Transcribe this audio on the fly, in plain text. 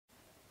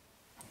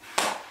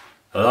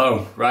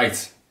Hello,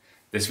 right.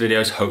 This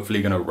video is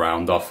hopefully going to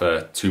round off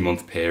a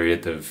 2-month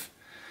period of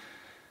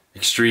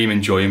extreme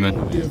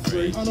enjoyment. It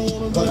really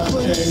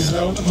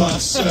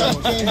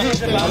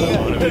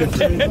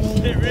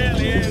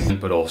is.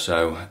 But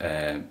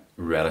also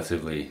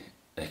relatively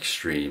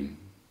extreme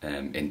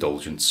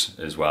indulgence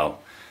as well,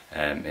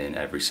 in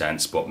every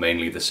sense, but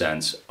mainly the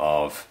sense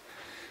of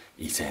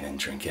eating and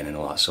drinking and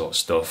all that sort of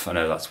stuff. I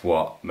know that's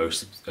what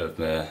most of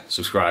the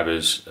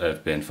subscribers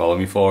have been following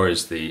me for,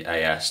 is the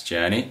AS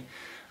journey.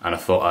 And I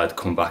thought I'd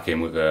come back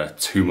in with a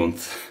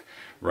 2-month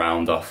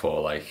round off, or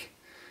like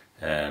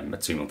a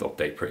 2-month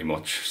update pretty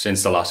much,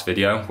 since the last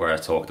video where I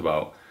talked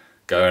about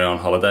going on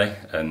holiday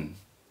and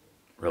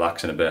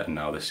relaxing a bit, and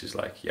now this is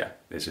like, yeah,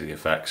 these are the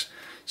effects.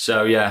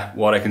 So yeah,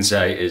 what I can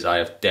say is I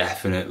have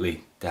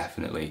definitely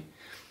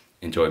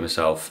enjoyed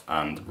myself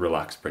and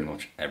relaxed pretty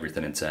much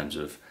everything in terms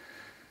of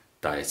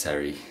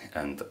dietary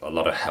and a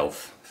lot of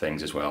health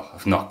things as well.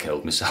 I've not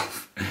killed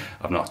myself.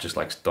 I've not just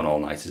like done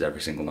all-nighters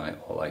every single night,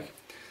 or like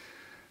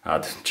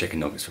had chicken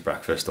nuggets for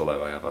breakfast,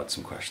 although I have had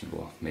some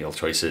questionable meal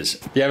choices.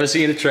 You ever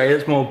seen a tray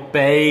that's more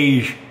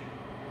beige?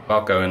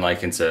 About going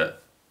like into,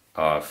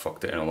 oh, I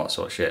fucked it and all that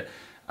sort of shit.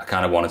 I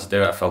kind of wanted to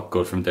do it. I felt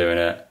good from doing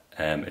it.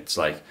 It's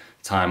like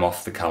time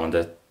off the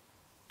calendar,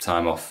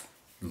 time off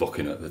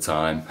looking at the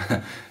time,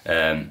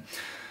 time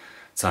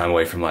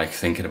away from like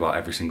thinking about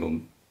every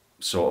single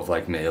sort of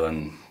like meal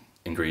and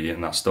ingredient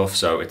and that stuff.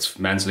 So it's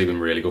mentally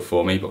been really good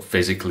for me, but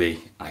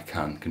physically I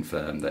can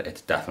confirm that it's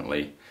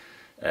definitely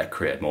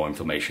created more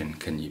inflammation.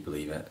 Can you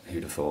believe it?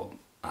 Who'd have thought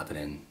adding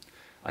in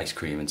ice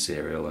cream and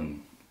cereal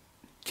and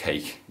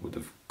cake would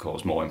have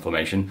caused more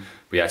inflammation?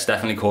 But yeah, it's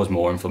definitely caused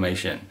more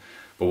inflammation.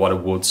 But what I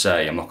would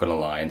say, I'm not going to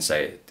lie and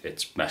say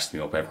it's messed me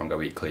up, everyone go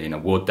eat clean. I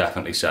would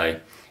definitely say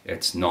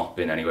it's not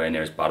been anywhere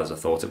near as bad as I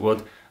thought it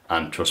would.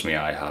 And trust me,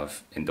 I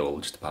have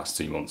indulged the past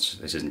 2 months.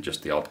 This isn't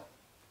just the odd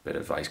bit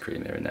of ice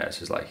cream here and there.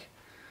 This is like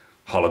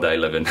holiday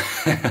living.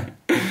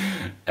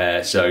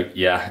 So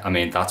yeah, I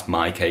mean, that's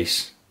my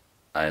case.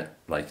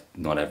 Like,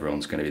 not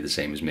everyone's going to be the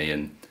same as me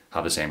and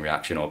have the same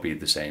reaction or be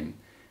the same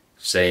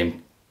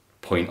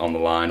point on the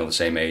line or the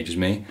same age as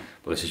me.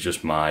 But this is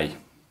just my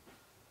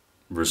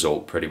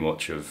result pretty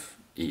much of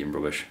eating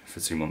rubbish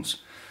for 2 months.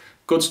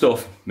 Good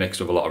stuff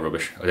mixed with a lot of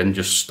rubbish. I didn't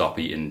just stop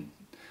eating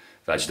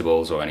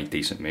vegetables or any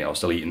decent meat. I was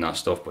still eating that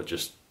stuff, but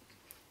just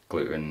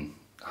gluten,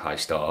 high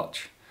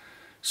starch,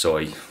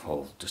 soy,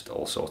 just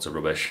all sorts of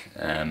rubbish.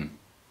 And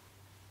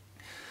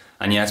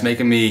yeah, it's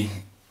making me,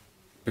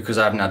 because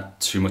I haven't had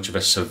too much of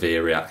a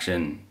severe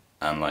reaction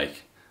and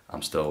like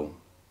I'm still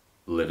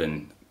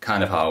living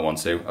kind of how I want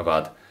to. I've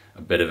had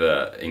a bit of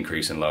an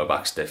increase in lower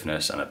back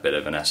stiffness and a bit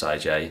of an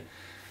SIJ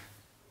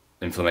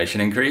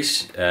inflammation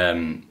increase,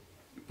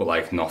 but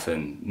like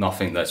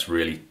nothing that's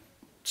really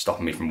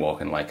stopping me from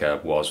walking like I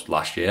was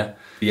last year.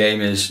 The aim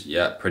is,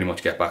 yeah, pretty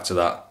much get back to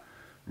that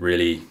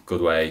really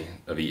good way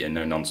of eating,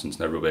 no nonsense,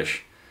 no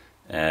rubbish.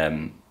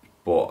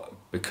 But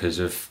because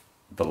of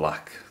the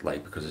lack,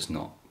 like because it's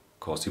not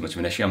caused too much of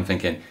an issue, I'm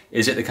thinking,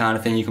 is it the kind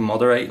of thing you can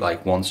moderate,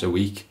 like once a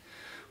week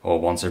or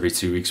once every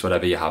 2 weeks,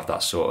 whatever, you have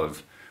that sort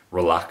of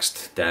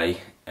relaxed day.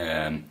 But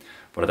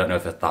I don't know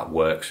if that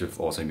works with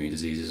autoimmune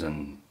diseases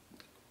and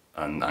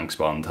Ankylosing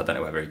Spondylitis. I don't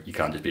know whether you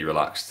can just be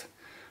relaxed.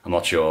 I'm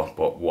not sure,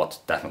 but what's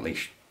definitely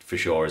for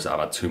sure is that I've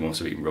had 2 months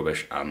of eating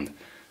rubbish and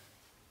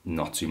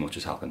not too much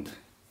has happened.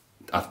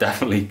 I've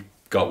definitely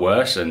got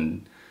worse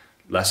and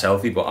less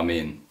healthy, but I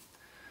mean,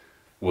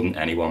 wouldn't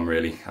anyone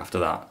really after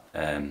that?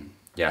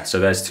 Yeah, so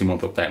there's a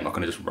 2-month update. I'm not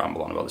going to just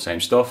ramble on about the same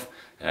stuff.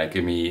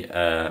 Give me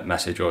a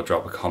message or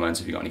drop a comment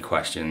if you've got any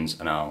questions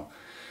and I'll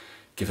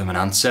give them an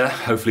answer.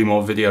 Hopefully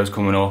more videos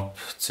coming up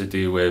to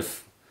do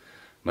with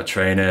my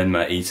training,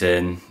 my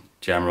eating,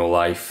 general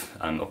life,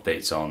 and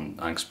updates on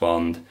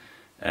Ankylosing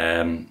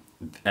Spondylitis.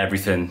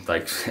 Everything,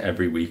 like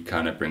every week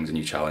kind of brings a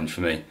new challenge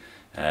for me.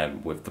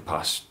 With the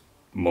past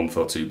month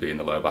or two being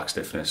the lower back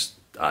stiffness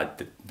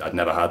I'd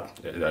never had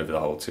over the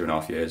whole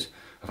 2.5 years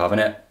of having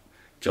it.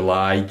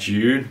 July,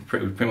 June,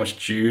 pretty much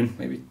June,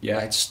 maybe, yeah,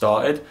 it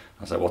started.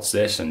 I was like, what's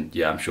this? And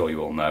yeah, I'm sure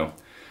you all know.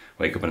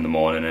 Wake up in the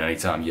morning and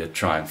anytime you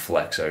try and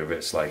flex over it,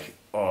 it's like,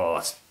 oh,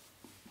 that's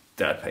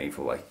dead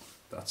painful. Like,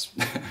 that's,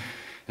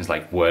 it's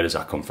like, where does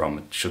that come from?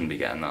 It shouldn't be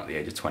getting that at the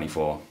age of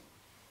 24.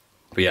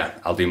 But yeah,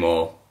 I'll do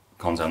more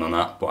content on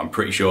that, but I'm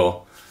pretty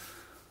sure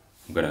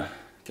I'm gonna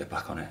get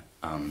back on it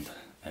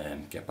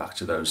and get back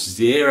to those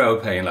 0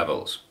 pain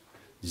levels.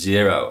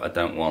 0, I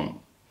don't want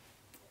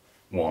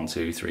 1,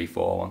 2, 3,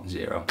 4, 1,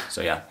 0.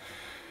 So yeah,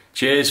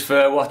 cheers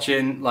for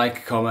watching,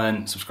 like,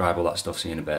 comment, subscribe, all that stuff. See you in a bit.